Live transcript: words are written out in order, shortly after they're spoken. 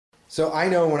So I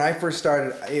know when I first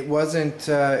started, it wasn't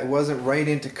right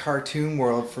into cartoon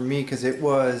world for me because it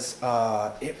was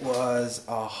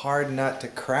a hard nut to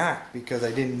crack because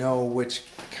I didn't know which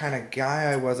kind of guy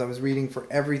I was. I was reading for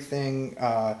everything,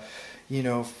 you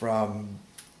know, from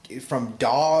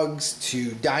dogs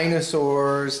to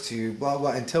dinosaurs to blah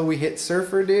blah until we hit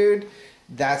Surfer Dude.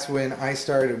 That's when I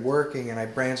started working and I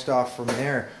branched off from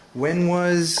there. What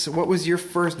was your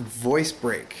first voice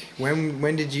break?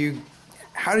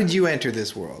 How did you enter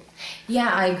this world? Yeah,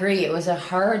 I agree. It was a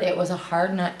hard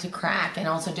nut to crack, and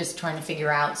also just trying to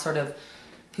figure out sort of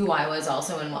who I was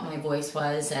also and what my voice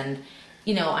was. And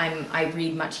you know, I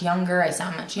read much younger, I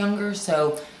sound much younger,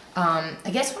 so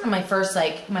I guess one of my first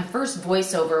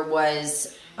voiceover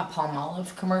was a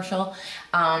Palmolive commercial,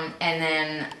 and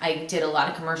then I did a lot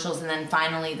of commercials, and then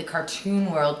finally the cartoon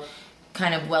world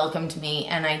kind of welcomed me,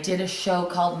 and I did a show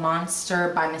called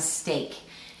Monster by Mistake.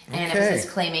 And it was this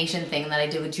claymation thing that I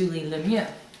did with Julie Lemieux,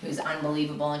 who's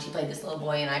unbelievable, and she played this little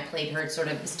boy, and I played her sort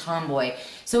of this tomboy.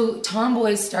 So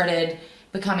tomboys started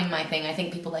becoming my thing. I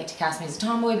think people like to cast me as a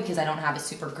tomboy because I don't have a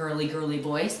super girly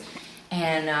voice,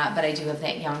 and but I do have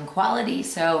that young quality.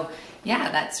 So yeah,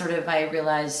 that sort of I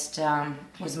realized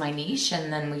was my niche,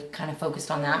 and then we kind of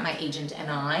focused on that, my agent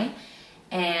and I.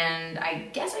 And I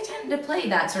guess I tended to play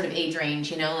that sort of age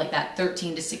range, you know, like that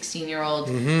 13 to 16-year-old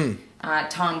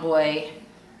tomboy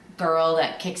girl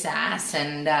that kicks ass.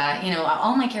 And you know,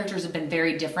 all my characters have been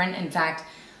very different. In fact,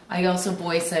 I also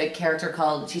voice a character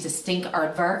called, she's a stink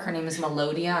aardvark. Her name is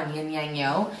Melodia on Yin Yang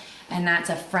Yo, and that's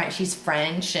she's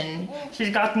French, and she's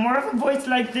got more of a voice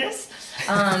like this,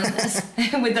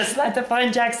 with a slightly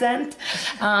French accent.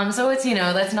 So it's, you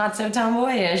know, that's not so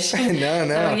tomboyish. No.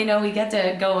 So, you know, we get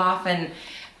to go off and,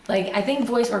 like, I think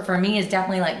voice work for me is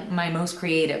definitely like my most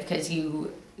creative, because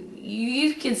you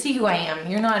can see who I am.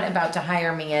 You're not about to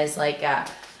hire me as like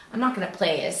I'm not going to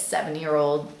play a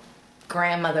 7-year-old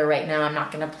grandmother right now. I'm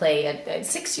not going to play a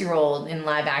 6-year-old in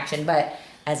live action, but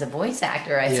as a voice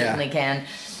actor, I certainly can.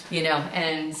 You know,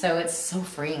 and so it's so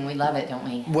freeing. We love it, don't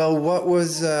we?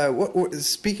 Well,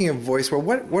 speaking of voice, well,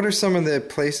 what are some of the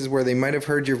places where they might have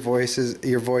heard your voice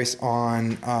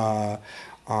on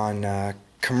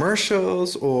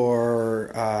commercials,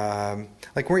 or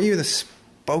like, weren't you the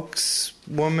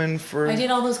spokeswoman for? I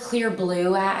did all those Clear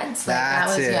Blue ads.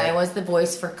 That's it. Yeah, I was the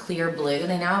voice for Clear Blue.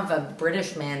 They now have a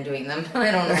British man doing them.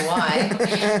 I don't know why.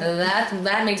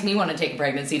 that makes me want to take a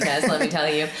pregnancy test, let me tell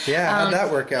you. Yeah, how'd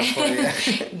that work out for you?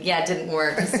 Yeah, it didn't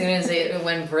work. As soon as it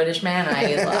went British man,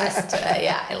 I lost.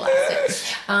 I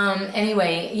lost it.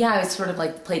 Anyway, yeah, I was sort of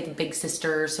like played the big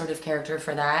sister sort of character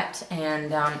for that,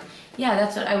 and yeah,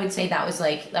 that's what I would say. That was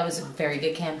a very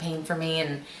good campaign for me,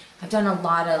 and I've done a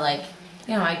lot of, like,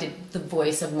 you know, I did the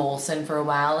voice of Molson for a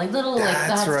while, like little like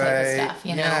that type of stuff,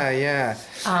 you know. Yeah.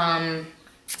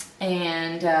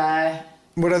 And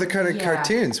what other kind of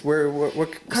cartoons? What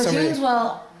cartoons?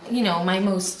 Well, you know,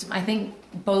 I think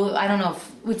both. I don't know.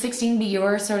 Would 16 be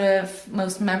your sort of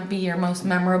most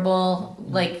memorable?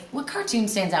 Like, what cartoon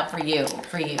stands out for you?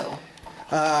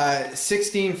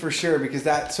 16 for sure, because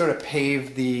that sort of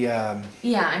paved the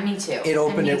yeah, me too. It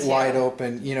opened it wide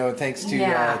open, you know, thanks to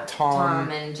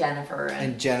Tom and Jennifer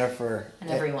and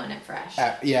everyone at Fresh.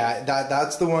 Yeah,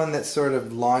 that's the one that sort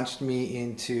of launched me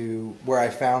into where I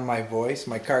found my voice,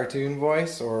 my cartoon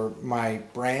voice, or my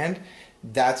brand.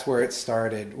 That's where it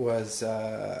started, was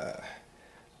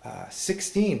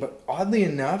 16. But oddly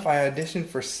enough, I auditioned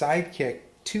for Sidekick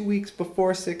 2 weeks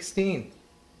before 16.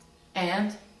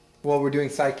 And? Well, we're doing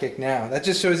Sidekick now. That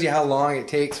just shows you how long it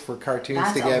takes for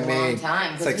cartoons to get made. That's a long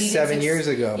time. It's like 7 years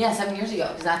ago. Yeah, 7 years ago.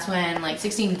 Because that's when, like,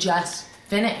 16 just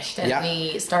finished. And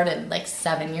we started, like,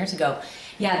 7 years ago.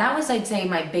 Yeah, that was, I'd say,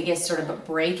 my biggest sort of a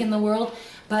break in the world.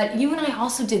 But you and I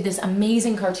also did this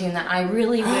amazing cartoon that I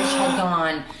really wish had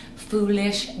gone,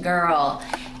 Foolish Girl.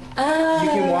 You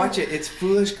can watch it. It's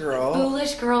Foolish Girl.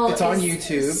 Foolish Girl. It's on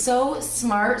YouTube. So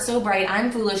smart, so bright. I'm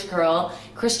Foolish Girl.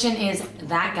 Christian is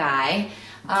that guy.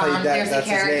 There's a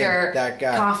character, that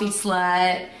guy. Coffee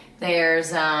Slut.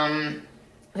 There's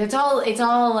it's all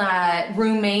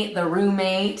roommate, the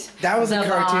roommate. That was a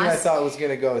cartoon boss. I thought was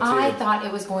gonna go too. I thought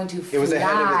it was going to fly. It was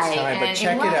ahead of its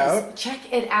time, but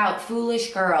check it out,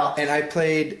 Foolish Girl. And I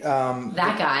played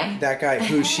that guy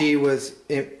who she was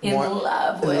in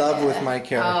love with my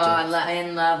character. Oh,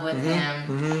 in love with him.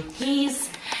 Mm-hmm. He's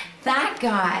that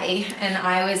guy, and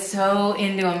I was so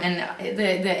into him. And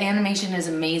the animation is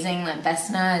amazing.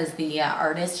 Vesna is the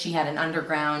artist. She had an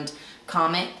underground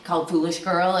comic called Foolish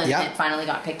Girl, and it finally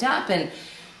got picked up and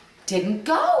didn't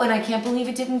go, and I can't believe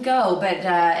it didn't go. But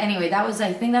anyway,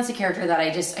 I think that's a character that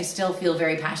I still feel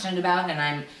very passionate about, and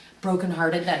I'm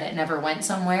brokenhearted that it never went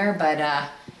somewhere. But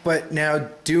But now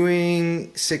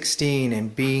doing 16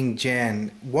 and being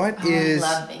Jen, I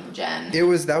love being Jen.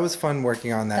 That was fun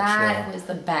working on that show. That was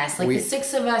the best. Like the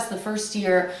 6 of us, the first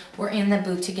year, were in the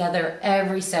booth together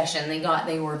every session.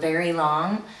 They were very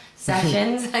long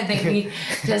sessions. I think we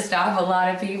pissed off a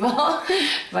lot of people,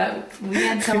 but we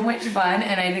had so much fun,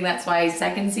 and I think that's why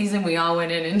second season we all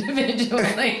went in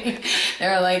individually. They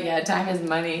were like, yeah, time is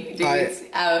money. Dudes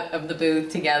out of the booth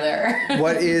together.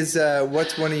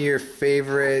 What's one of your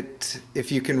favorite,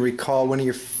 if you can recall, one of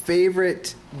your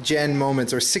favorite Jen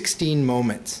moments or 16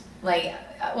 moments? Like,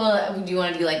 well, do you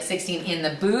want to do like 16 in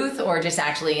the booth or just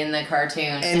actually in the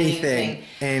cartoon? Anything.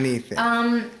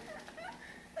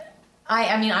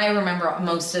 I remember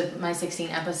most of my 16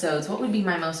 episodes. What would be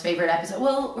my most favorite episode?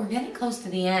 Well, we're getting close to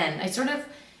the end. I sort of,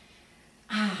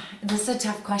 this is a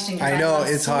tough question. I know,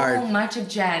 it's hard. So much of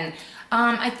Jen.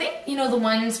 I think, the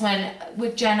ones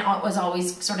with Jen was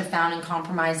always sort of found in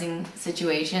compromising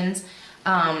situations.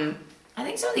 I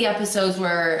think some of the episodes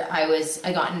where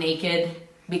I got naked,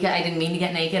 because I didn't mean to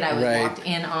get naked. I was walked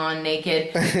in on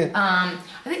naked. I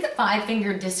think the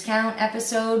 5-finger discount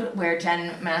episode where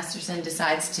Jen Masterson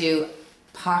decides to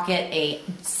pocket a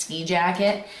ski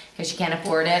jacket because she can't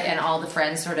afford it, and all the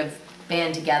friends sort of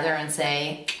band together and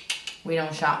say, we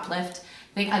don't shoplift.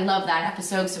 I love that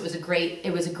episode. So it was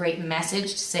a great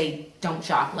message to say don't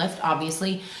shoplift,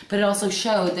 obviously, but it also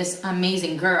showed this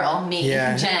amazing girl, me,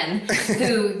 Jen,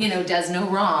 who does no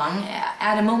wrong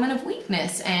at a moment of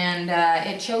weakness, and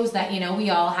it shows that we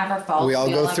all have our faults. We all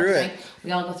go through it.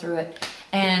 We all go through it,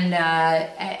 and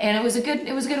it was a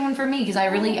good one for me because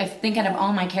I think out of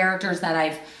all my characters that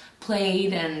I've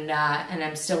played and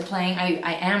I'm still playing,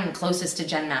 I am closest to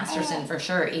Jen Masterson for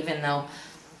sure, even though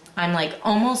I'm like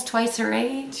almost twice her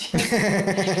age.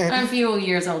 I'm a few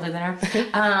years older than her.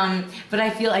 But I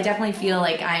definitely feel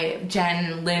like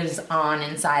Jen lives on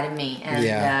inside of me. And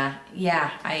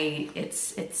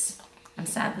I'm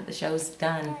sad that the show's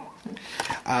done.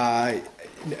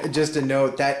 Just a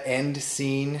note, that end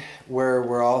scene where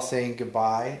we're all saying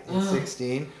goodbye in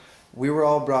 16, we were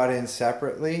all brought in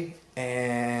separately,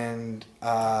 and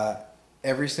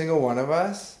every single one of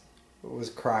us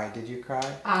was crying. Did you cry?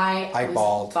 I was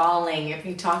bawled. Bawling. If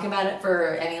you talk about it for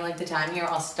any length of time here,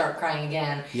 I'll start crying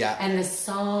again. Yeah. And the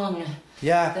song.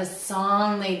 Yeah. The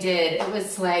song they did. It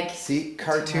was like... See,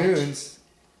 cartoons...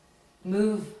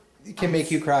 Move. Can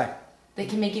make you cry. They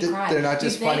can make you cry. They're not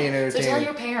just funny and entertaining. So tell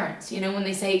your parents, when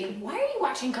they say, why are you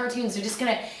watching cartoons? They're just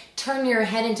going to turn your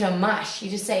head into a mush.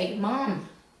 You just say, Mom,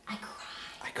 I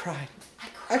cried.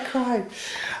 I cried.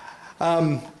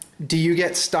 Do you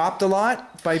get stopped a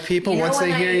lot by people once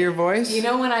they hear your voice?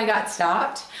 When I got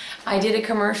stopped? I did a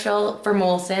commercial for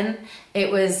Molson.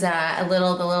 It was the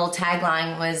little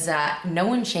tagline was no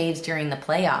one shaves during the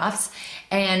playoffs,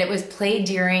 and it was played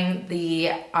during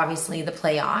obviously the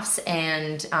playoffs,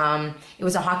 and it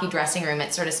was a hockey dressing room.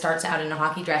 It sort of starts out in a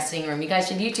hockey dressing room. You guys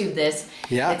should YouTube this.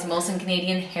 Yeah. It's Molson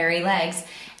Canadian Hairy Legs.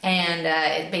 And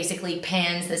it basically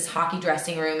pans this hockey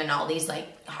dressing room and all these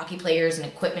like hockey players and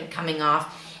equipment coming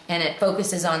off. And it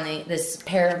focuses on this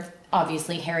pair of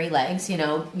obviously hairy legs,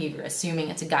 you're assuming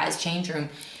it's a guy's change room.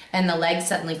 And the legs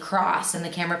suddenly cross and the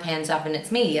camera pans up and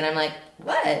it's me. And I'm like,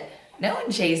 what? No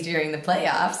one shaves during the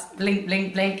playoffs. Blink,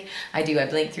 blink, blink. I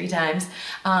blink 3 times.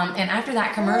 And after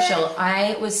that commercial,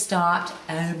 I was stopped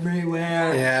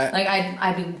everywhere. Yeah. Like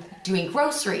I'd be doing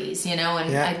groceries, and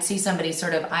I'd see somebody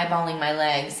sort of eyeballing my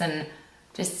legs and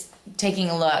just taking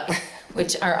a look,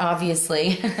 which are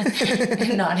obviously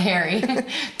not hairy.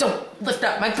 Don't lift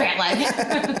up my pant leg.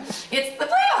 It's the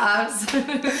playoffs.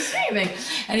 Screaming.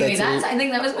 Anyway, I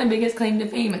think that was my biggest claim to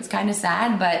fame. It's kind of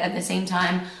sad, but at the same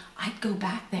time, I'd go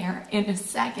back there in a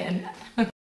second.